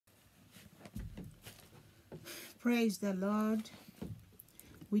Praise the Lord.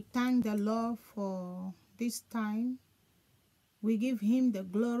 We thank the Lord for this time. We give him the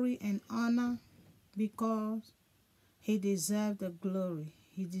glory and honor because he deserves the glory.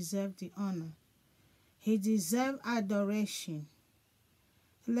 He deserves the honor. He deserves adoration.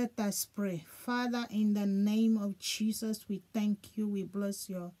 Let us pray. Father, in the name of Jesus, we thank you. We bless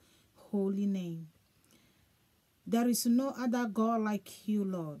your holy name. There is no other God like you,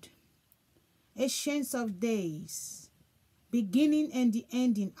 Lord. Ancients of days, beginning and the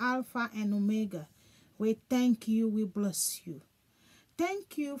ending, Alpha and Omega, we thank you, we bless you.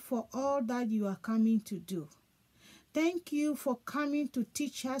 Thank you for all that you are coming to do. Thank you for coming to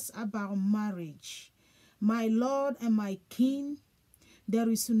teach us about marriage. My Lord and my King, there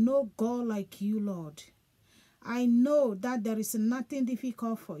is no God like you, Lord. I know that there is nothing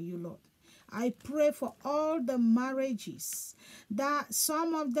difficult for you, Lord. I pray for all the marriages that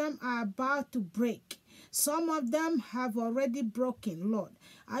some of them are about to break. Some of them have already broken, Lord.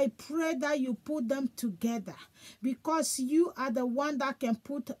 I pray that you put them together because you are the one that can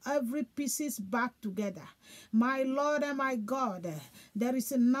put every pieces back together. My Lord and my God, there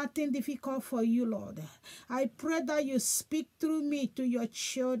is nothing difficult for you, Lord. I pray that you speak through me to your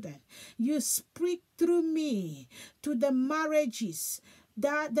children. You speak through me to the marriages,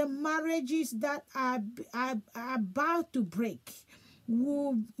 that the marriages that are about to break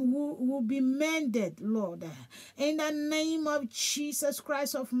will be mended, Lord. In the name of Jesus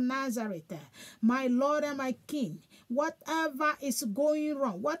Christ of Nazareth, my Lord and my King, whatever is going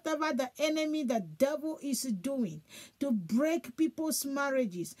wrong, whatever the enemy, the devil is doing to break people's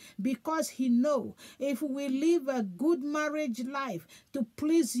marriages, because he know if we live a good marriage life to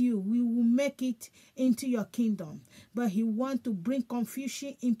please you, we will make it into your kingdom. But he want to bring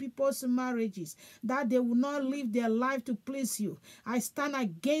confusion in people's marriages, that they will not live their life to please you. I stand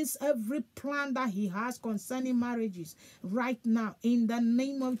against every plan that he has concerning marriages right now. In the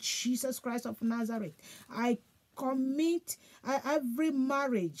name of Jesus Christ of Nazareth, I commit every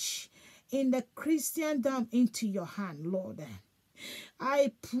marriage in the Christendom into your hand, Lord.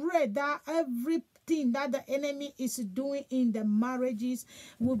 I pray that everything that the enemy is doing in the marriages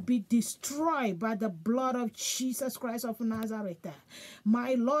will be destroyed by the blood of Jesus Christ of Nazareth.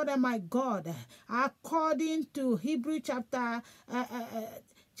 My Lord and my God, according to Hebrew chapter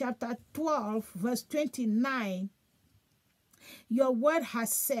 12, verse 29, your word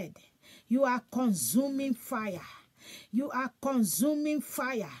has said, you are consuming fire. You are consuming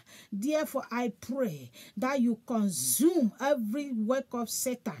fire. Therefore, I pray that you consume every work of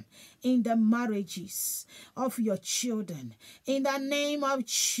Satan in the marriages of your children. In the name of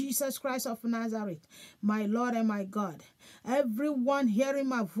Jesus Christ of Nazareth, my Lord and my God, everyone hearing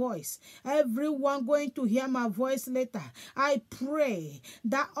my voice, everyone going to hear my voice later, I pray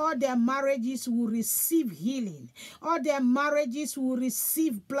that all their marriages will receive healing. All their marriages will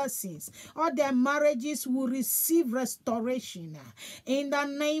receive blessings. All their marriages will receive restoration. In the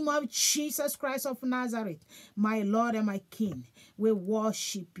name of Jesus Christ of Nazareth, my Lord and my King, we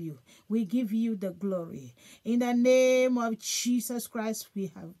worship you. We give you the glory. In the name of Jesus Christ,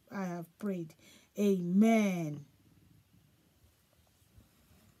 I have prayed. Amen.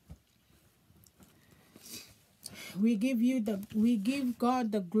 We give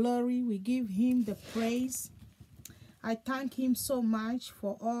God the glory. We give him the praise. I thank him so much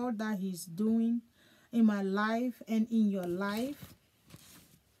for all that he's doing in my life and in your life.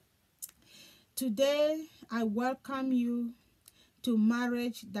 Today, I welcome you to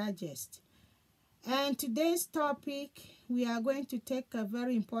Marriage Digest. And today's topic, we are going to take a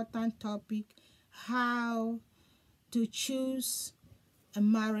very important topic, how to choose a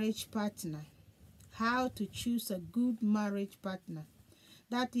marriage partner. How to choose a good marriage partner.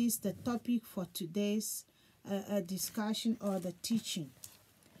 That is the topic for today's discussion or the teaching.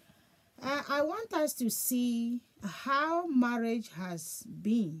 I want us to see how marriage has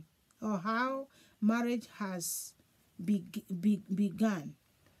been, or how marriage has begun.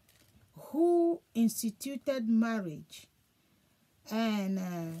 Who instituted marriage, and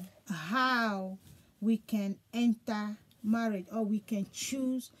how we can enter marriage, or we can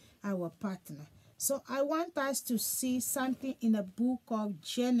choose our partner. So I want us to see something in the book of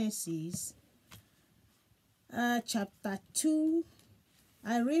Genesis, chapter 2.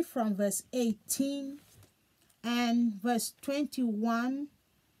 I read from verse 18 and verse 21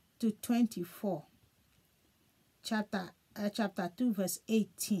 to 24. Chapter 2, verse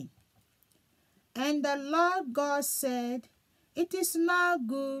 18. And the Lord God said, it is not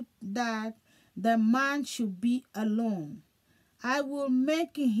good that the man should be alone. I will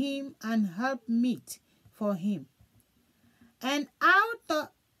make him an helpmeet for him. And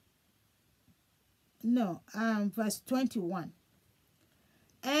out verse 21.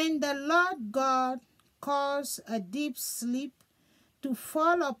 And the Lord God caused a deep sleep to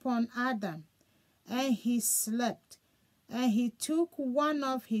fall upon Adam, and he slept. And he took one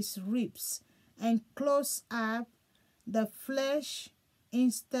of his ribs and closed up the flesh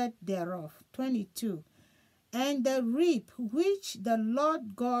instead thereof. 22. And the rib which the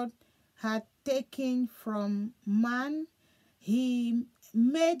Lord God had taken from man, he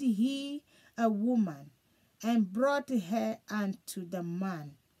made he a woman, and brought her unto the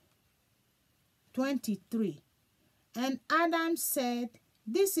man. 23. And Adam said,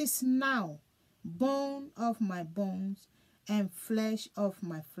 This is now bone of my bones and flesh of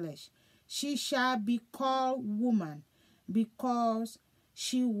my flesh. She shall be called woman, because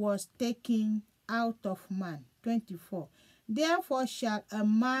she was taken out of man. 24. Therefore shall a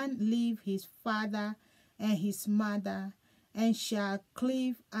man leave his father and his mother, and shall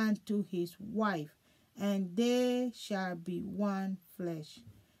cleave unto his wife, and they shall be one flesh.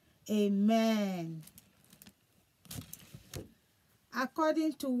 Amen.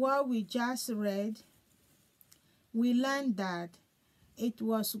 According to what we just read, we learned that it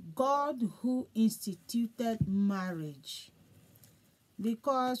was God who instituted marriage.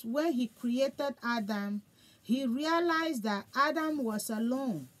 Because when he created Adam, he realized that Adam was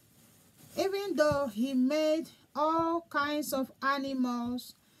alone. Even though he made all kinds of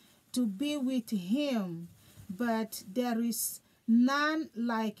animals to be with him, but there is none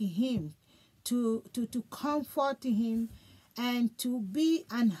like him to comfort him and to be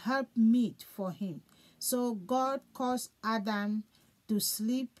an helpmeet for him. So God caused Adam to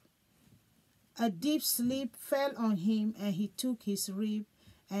sleep. A deep sleep fell on him, and he took his rib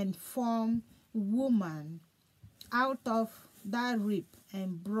and formed woman out of that rib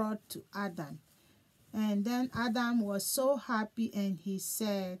and brought to Adam. And then Adam was so happy, and he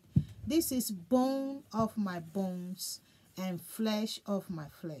said, This is bone of my bones and flesh of my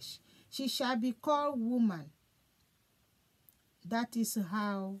flesh. She shall be called woman. That is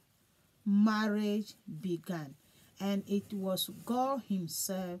how marriage began. And it was God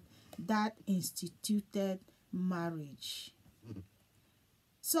himself that instituted marriage.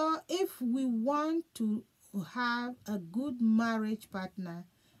 So if we want to have a good marriage partner,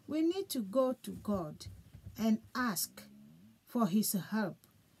 we need to go to God and ask for his help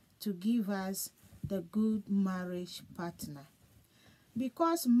to give us the good marriage partner.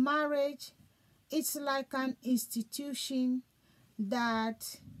 Because marriage is like an institution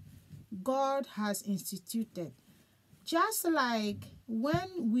that God has instituted. Just like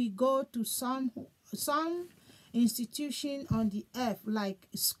when we go to some institution on the earth, like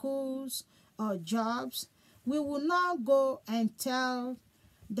schools or jobs, we will not go and tell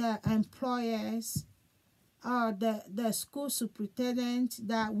the employers or the school superintendent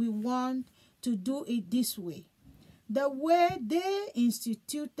that we want to do it this way. The way they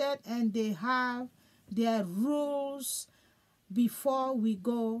instituted and they have their rules before we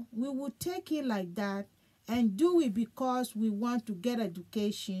go, we will take it like that and do it because we want to get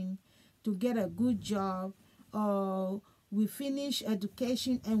education, to get a good job, or we finish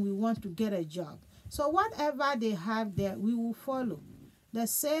education and we want to get a job. So whatever they have there, we will follow. The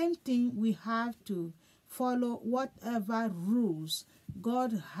same thing, we have to follow whatever rules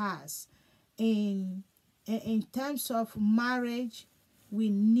God has. In terms of marriage, we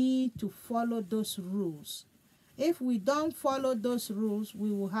need to follow those rules. If we don't follow those rules,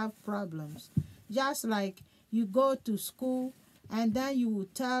 we will have problems. Just like you go to school and then you will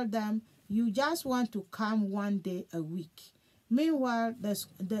tell them you just want to come one day a week. Meanwhile,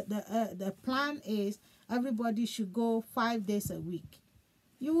 the plan is everybody should go 5 days a week.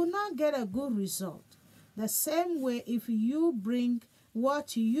 You will not get a good result. The same way, if you bring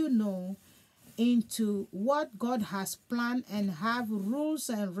what you know into what God has planned and have rules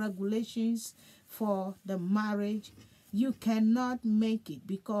and regulations for the marriage, you cannot make it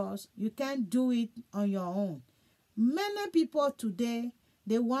because you can't do it on your own. Many people today,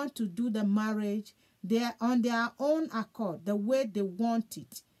 they want to do the marriage, they're on their own accord, the way they want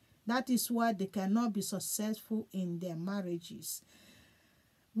it. That is why they cannot be successful in their marriages.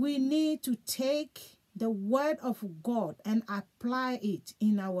 We need to take the word of God and apply it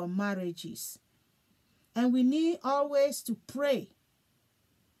in our marriages. And we need always to pray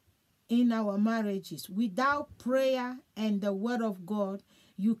in our marriages. Without prayer and the word of God,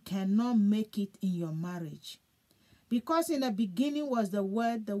 you cannot make it in your marriage. Because in the beginning was the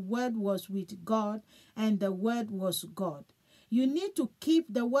word was with God, and the word was God. You need to keep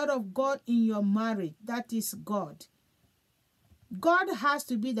the word of God in your marriage. That is God. God has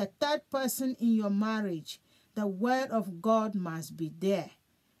to be the third person in your marriage. The word of God must be there.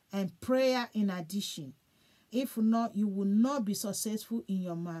 and prayer in addition. If not, you will not be successful in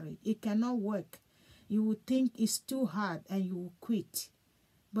your marriage. It cannot work. You will think it's too hard and you will quit.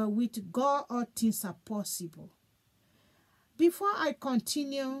 But with God, all things are possible. Before I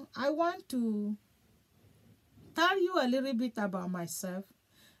continue, I want to tell you a little bit about myself.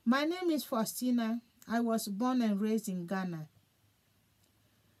 My name is Faustina. I was born and raised in Ghana.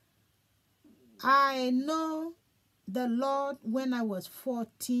 I know the Lord when I was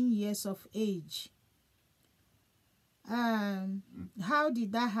 14 years of age. How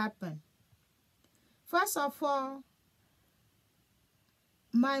did that happen? First of all,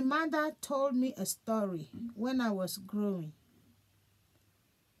 my mother told me a story when I was growing.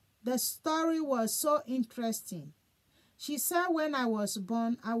 The story was so interesting. She said when I was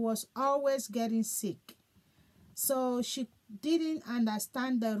born, I was always getting sick. So she didn't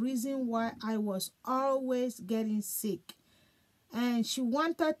understand the reason why I was always getting sick. And she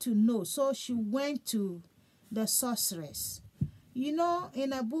wanted to know, so she went to the sorceress. You know, in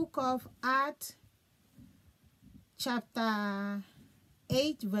the book of Acts, chapter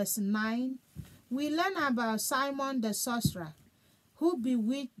 8, verse 9, we learn about Simon the sorcerer, who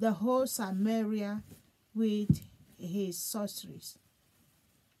bewitched the whole Samaria with his sorceries.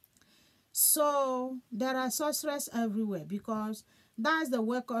 So there are sorcerers everywhere because that's the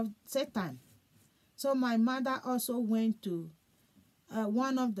work of Satan. So my mother also went to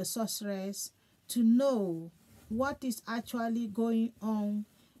one of the sorcerers to know what is actually going on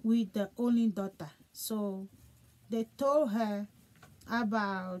with the only daughter. So they told her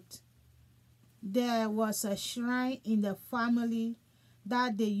about there was a shrine in the family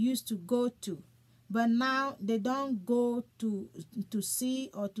that they used to go to, but now they don't go to see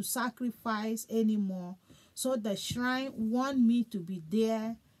or to sacrifice anymore. So the shrine want me to be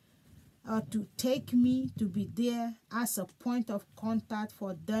there, or to take me to be there as a point of contact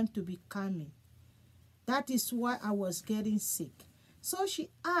for them to be coming. That is why I was getting sick. So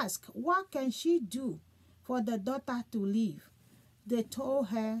she asked, what can she do for the daughter to live? They told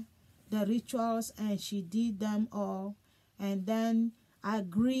her the rituals and she did them all, and then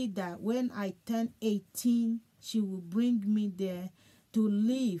agreed that when I turned 18, she would bring me there to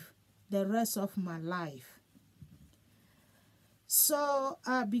live the rest of my life. So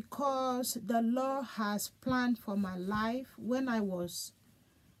because the Lord has planned for my life, when I was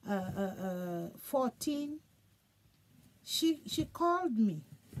 14, she called me.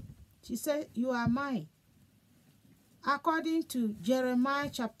 She said, you are mine. According to Jeremiah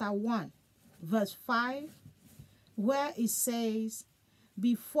chapter 1, verse 5, where it says,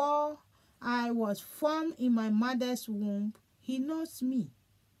 before I was formed in my mother's womb, he knows me.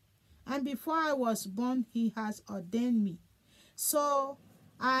 And before I was born, he has ordained me. So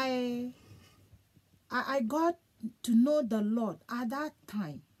I got to know the Lord at that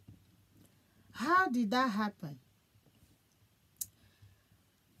time. How did that happen?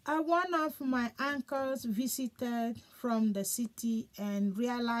 One of my uncles visited from the city and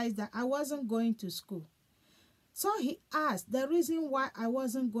realized that I wasn't going to school. So he asked the reason why I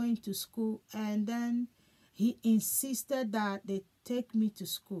wasn't going to school, and then he insisted that they take me to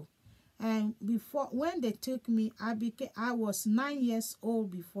school. And when they took me, I was 9 years old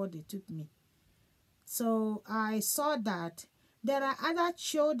before they took me. So I saw that there are other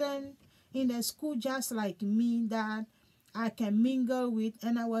children in the school just like me that I can mingle with,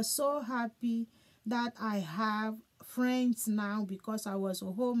 and I was so happy that I have friends now because I was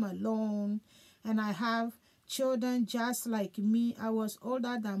home alone, and I have children just like me. I was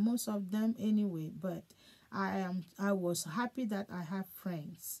older than most of them anyway, but I was happy that I have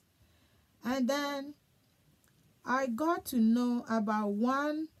friends. And then I got to know about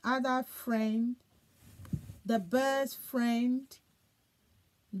one other friend, the best friend,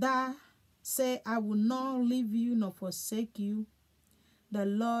 that said, I will not leave you nor forsake you. The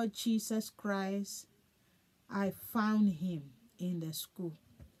Lord Jesus Christ, I found him in the school.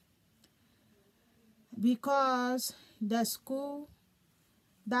 Because the school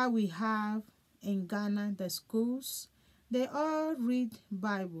that we have in Ghana, the schools, they all read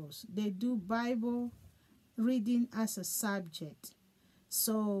Bibles. They do Bible reading as a subject.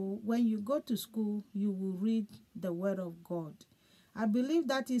 So when you go to school, you will read the Word of God. I believe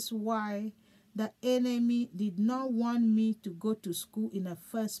that is why the enemy did not want me to go to school in the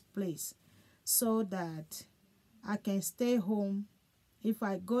first place, so that I can stay home. If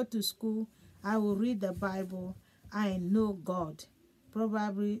I go to school, I will read the Bible. I know God.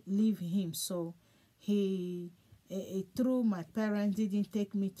 Probably leave him. So through my parents, didn't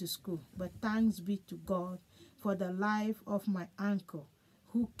take me to school. But thanks be to God for the life of my uncle,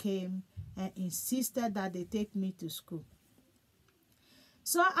 who came and insisted that they take me to school.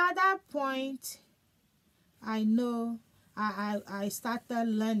 So at that point, I know I started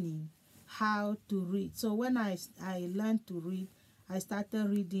learning how to read. So when I learned to read, I started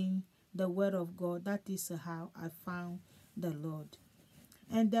reading the Word of God. That is how I found the Lord.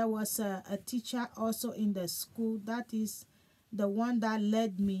 And there was a teacher also in the school. That is the one that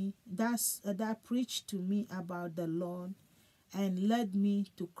led me, that preached to me about the Lord and led me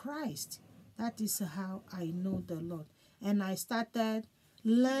to Christ. That is how I know the Lord. And I started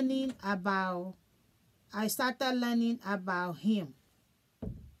learning about him.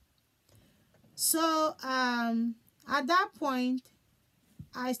 So at that point,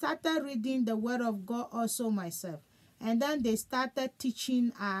 I started reading the Word of God also myself. And then they started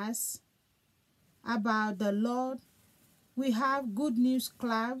teaching us about the Lord. We have Good News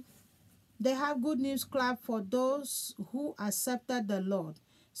Club. They have Good News Club for those who accepted the Lord.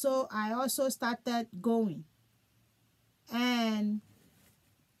 So I also started going and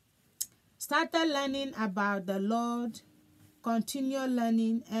started learning about the Lord, continue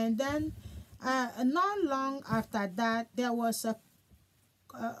learning, and then not long after that, there was a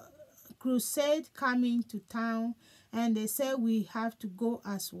crusade coming to town, and they said we have to go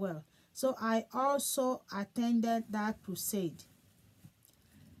as well. So I also attended that crusade.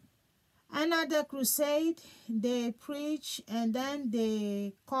 And at the crusade, they preach and then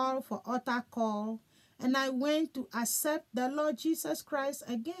they call for altar call. And I went to accept the Lord Jesus Christ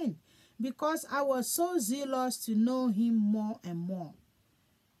again because I was so zealous to know him more and more.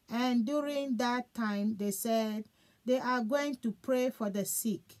 And during that time, they said they are going to pray for the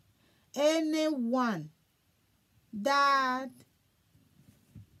sick. Anyone that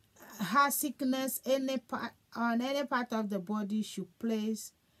has sickness on any part of the body should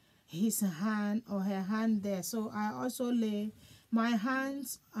place his hand or her hand there. So I also lay my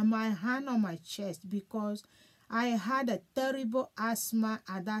hand on my chest because I had a terrible asthma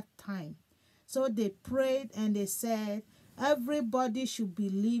at that time. So they prayed and they said everybody should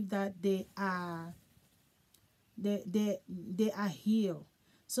believe that they are healed.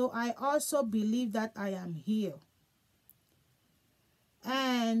 So I also believe that I am healed.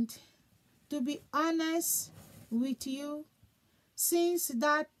 And to be honest with you, since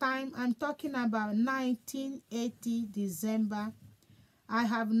that time, I'm talking about 1980 December, I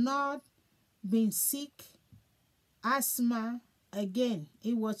have not been sick, asthma again.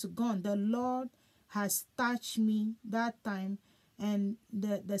 It was gone. The Lord has touched me that time, and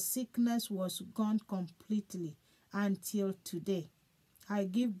the sickness was gone completely until today. I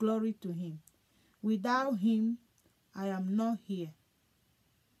give glory to him. Without him, I am not here.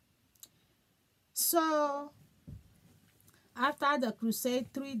 So after the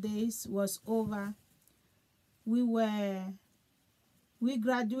crusade, 3 days was over, we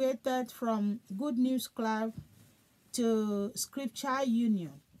graduated from Good News Club to Scripture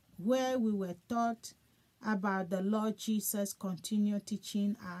Union, where we were taught about the Lord Jesus, continue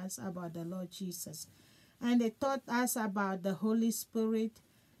teaching us about the Lord Jesus. And they taught us about the Holy Spirit,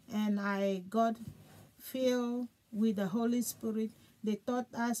 and I got filled with the Holy Spirit. They taught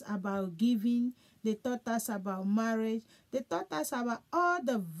us about giving. They taught us about marriage. They taught us about all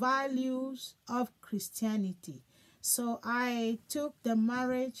the values of Christianity. So I took the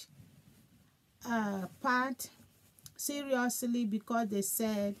marriage part seriously because they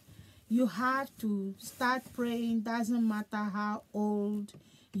said you have to start praying. Doesn't matter how old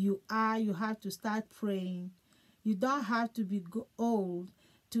you are, you have to start praying. You don't have to be old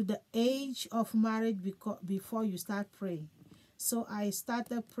to the age of marriage before you start praying. So I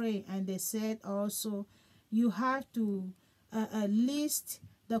started praying, and they said also you have to list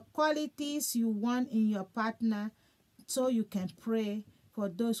the qualities you want in your partner so you can pray for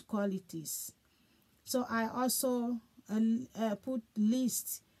those qualities. So I also put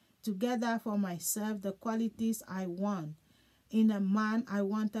lists together for myself, the qualities I want in a man I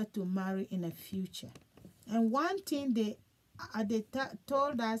wanted to marry in the future. And one thing they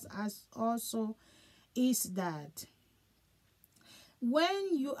told us as also is that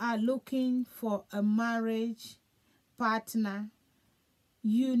when you are looking for a marriage partner,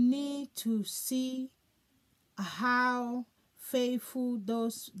 you need to see how faithful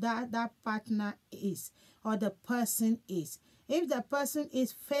that partner is, or the person is. If the person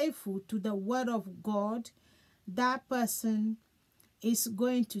is faithful to the word of God, that person is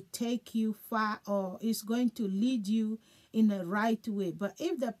going to take you far, or is going to lead you in the right way. But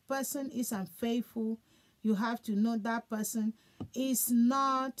if the person is unfaithful, you have to know that person is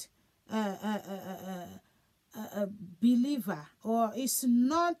not a believer, or is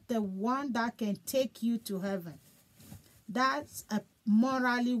not the one that can take you to heaven. That's a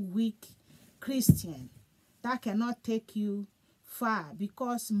morally weak Christian that cannot take you far,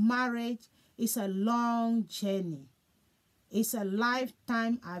 because marriage is a long journey. It's a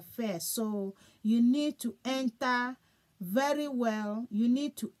lifetime affair. So you need to enter very well. You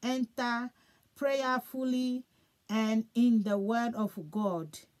need to enter prayerfully and in the word of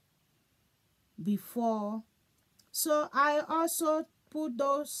God before. So I also put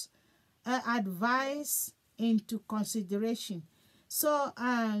those advice into consideration. So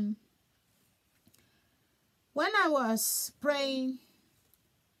when I was praying,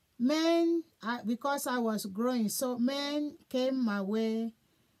 men, because I was growing, so men came my way,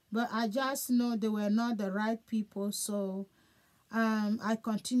 but I just know they were not the right people. So I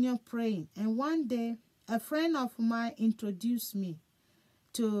continued praying. And one day, a friend of mine introduced me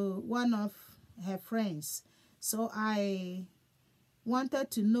to one of her friends. So I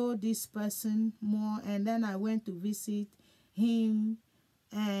wanted to know this person more, and then I went to visit him.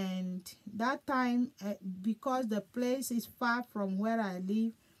 And that time, because the place is far from where I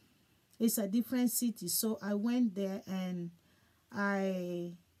live, it's a different city. So I went there and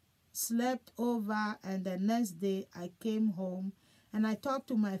I slept over, and the next day I came home and I talked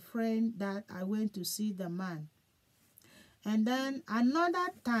to my friend that I went to see the man. And then another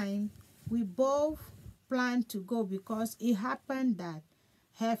time we both planned to go, because it happened that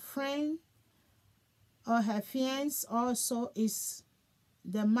her friend or her fiance also is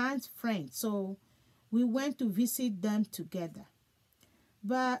the man's friend. So we went to visit them together.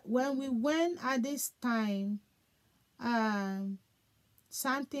 But when we went at this time,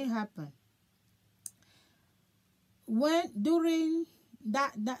 something happened. During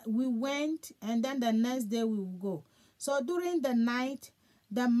that we went, and then the next day we will go. So during the night,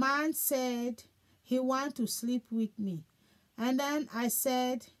 the man said he want to sleep with me. And then I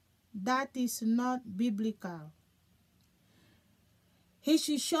said, that is not biblical. He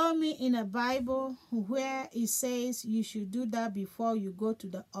should show me in a Bible where it says you should do that before you go to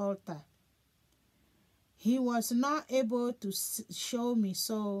the altar. He was not able to show me,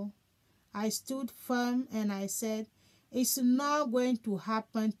 so I stood firm and I said, it's not going to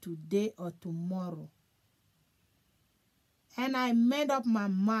happen today or tomorrow. And I made up my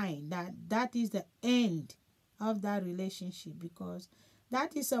mind that that is the end of that relationship, because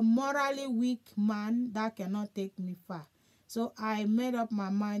that is a morally weak man that cannot take me far. So I made up my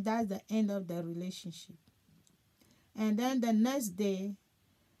mind that's the end of the relationship. And then the next day,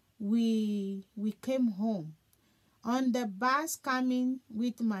 we came home. On the bus coming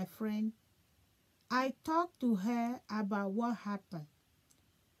with my friend, I talked to her about what happened.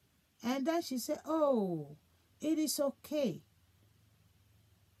 And then she said, oh, it is okay.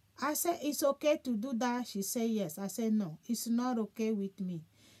 I said, it's okay to do that? She said, yes. I said, no, it's not okay with me,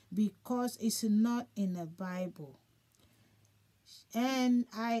 because it's not in the Bible. And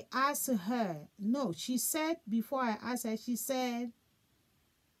I asked her, no, she said, before I asked her, she said,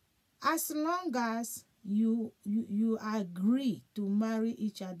 as long as you agree to marry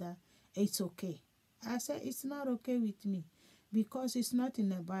each other, it's okay. I said, it's not okay with me, because it's not in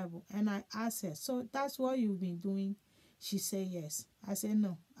the Bible. And I asked her, so that's what you've been doing? She said, yes. I said,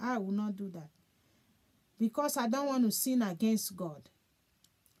 no, I will not do that, because I don't want to sin against God.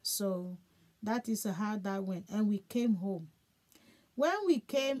 So that is how that went. And we came home. When we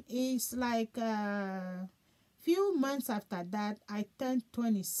came, it's like a few months after that, I turned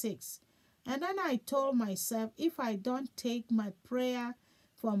 26. And then I told myself, if I don't take my prayer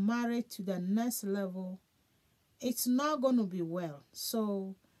for marriage to the next level, it's not going to be well.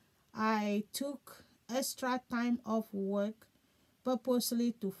 So I took extra time off work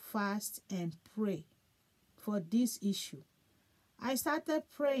purposely to fast and pray for this issue. I started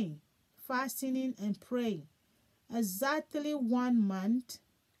praying, fasting and praying. Exactly 1 month.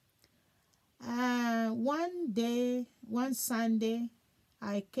 One day, one Sunday,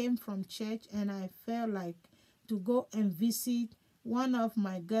 I came from church and I felt like to go and visit one of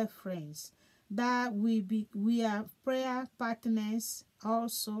my girlfriends. That we are prayer partners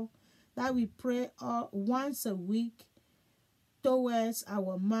also. That we pray once a week towards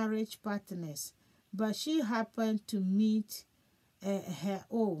our marriage partners. But she happened to meet her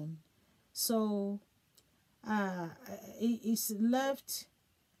own. So it's left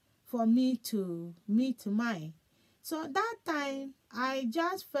for me to meet mine. So that time, I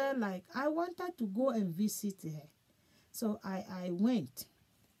just felt like I wanted to go and visit her. So I went.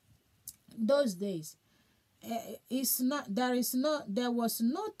 Those days, there was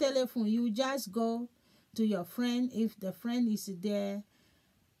no telephone. You just go to your friend. If the friend is there,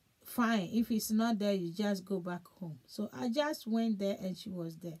 fine. If it's not there, you just go back home. So I just went there and she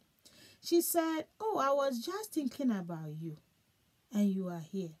was there. She said, oh, I was just thinking about you and you are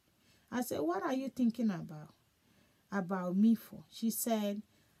here. I said, what are you thinking about? about me for? She said,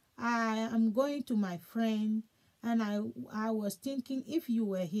 I am going to my friend, and I was thinking if you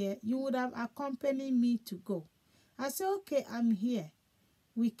were here, you would have accompanied me to go. I said, okay, I'm here.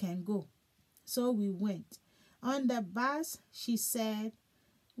 We can go. So we went. On the bus, she said,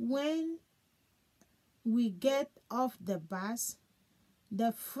 when we get off the bus,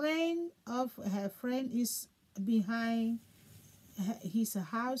 the friend of her friend is behind, his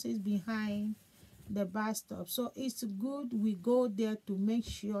house is behind the bus stop. So it's good we go there to make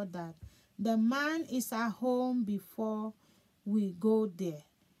sure that the man is at home before we go there,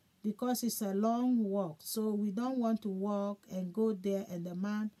 because it's a long walk. So we don't want to walk and go there and the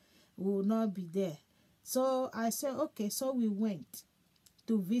man will not be there. So I said, okay, so we went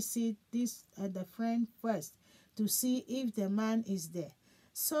to visit this the friend first to see if the man is there.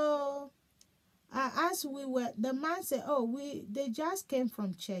 So as we were, the man said, oh, they just came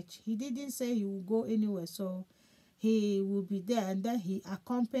from church. He didn't say he would go anywhere, so he will be there, and then he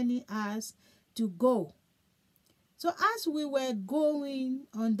accompanied us to go. So as we were going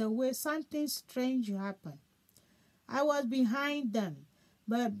on the way, something strange happened. I was behind them,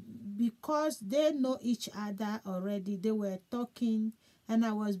 but because they know each other already, they were talking, and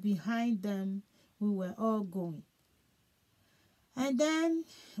I was behind them. We were all going. And then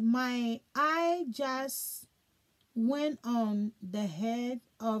my eye just went on the head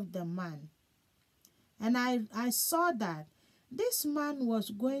of the man. And I saw that this man was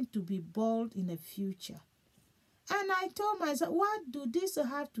going to be bald in the future. And I told myself, what do this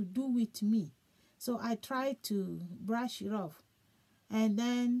have to do with me? So I tried to brush it off. And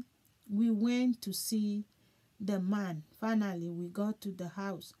then we went to see the man. Finally, we got to the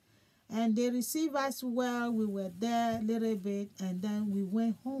house. And they received us well. We were there a little bit, and then we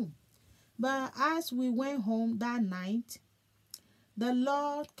went home. But as we went home that night, the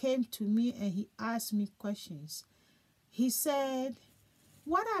Lord came to me and he asked me questions. He said,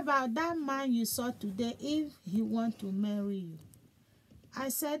 what about that man you saw today if he want to marry you? I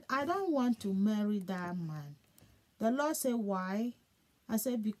said, I don't want to marry that man. The Lord said, why? I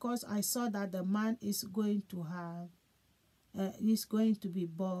said, because I saw that the man is going to be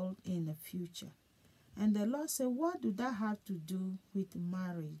bald in the future. And the Lord said, what do that have to do with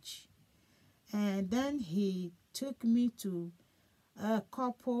marriage? And then he took me to a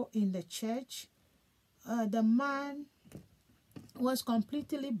couple in the church. The man was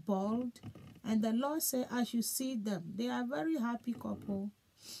completely bald, and the Lord said, as you see them, they are a very happy couple,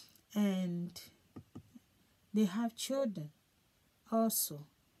 and they have children also.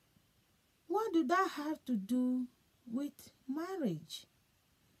 What do that have to do with marriage?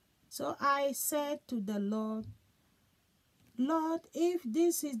 So I said to the Lord, Lord, if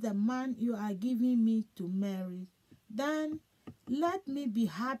this is the man you are giving me to marry, then let me be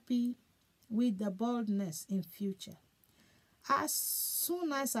happy with the baldness in future. As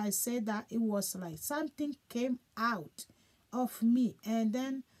soon as I said that, it was like something came out of me, and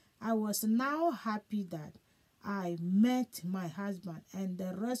then I was now happy that I met my husband, and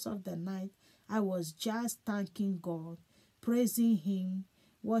the rest of the night I was just thanking God, praising him,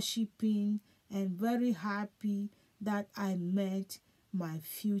 worshiping, and very happy that I met my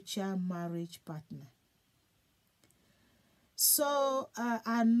future marriage partner. So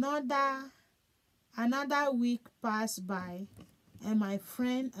another week passed by, and my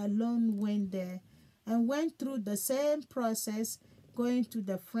friend alone went there and went through the same process, going to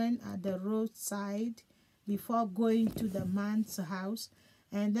the friend at the roadside before going to the man's house.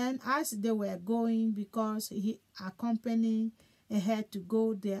 And then as they were going, because he accompanied her to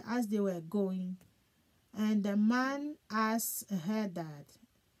go there, as they were going, and the man asked her that,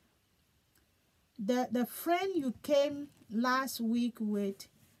 the friend you came last week with,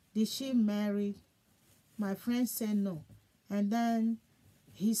 did she marry? My friend said no. And then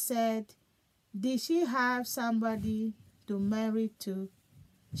he said, did she have somebody to marry to?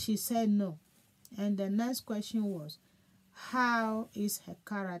 She said no. And the next question was, how is her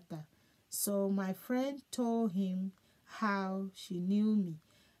character? So my friend told him how she knew me.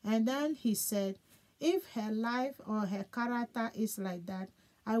 And then he said, if her life or her character is like that,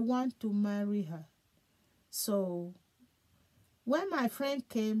 I want to marry her. So when my friend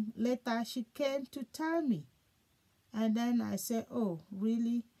came later, she came to tell me. And then I said, oh,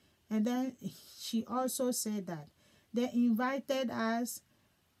 really? And then she also said that they invited us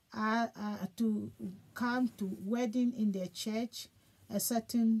to come to wedding in their church a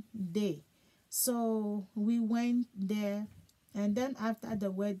certain day. So we went there, and then after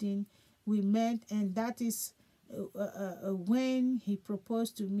the wedding, we met, and that is when he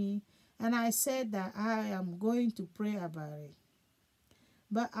proposed to me. And I said that I am going to pray about it.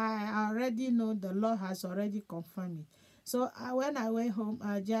 but I already know the Lord has already confirmed it. So when I went home,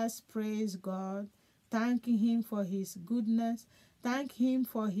 I just praised God, thanking Him for His goodness, thank Him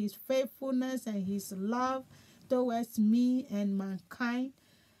for His faithfulness and His love towards me and mankind.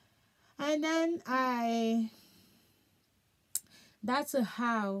 And then that's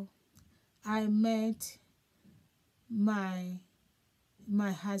how I met my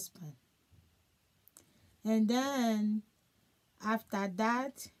husband. And then after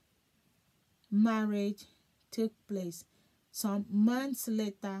that, marriage took place. Some months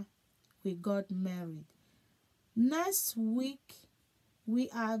later, we got married. Next week, we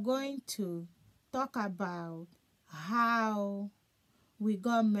are going to talk about how we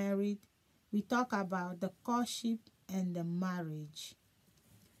got married. We talk about the courtship and the marriage.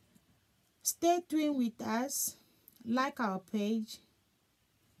 Stay tuned with us, like our page,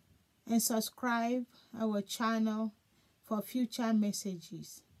 and subscribe our channel for future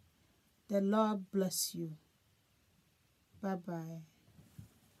messages. The Lord bless you. Bye-bye.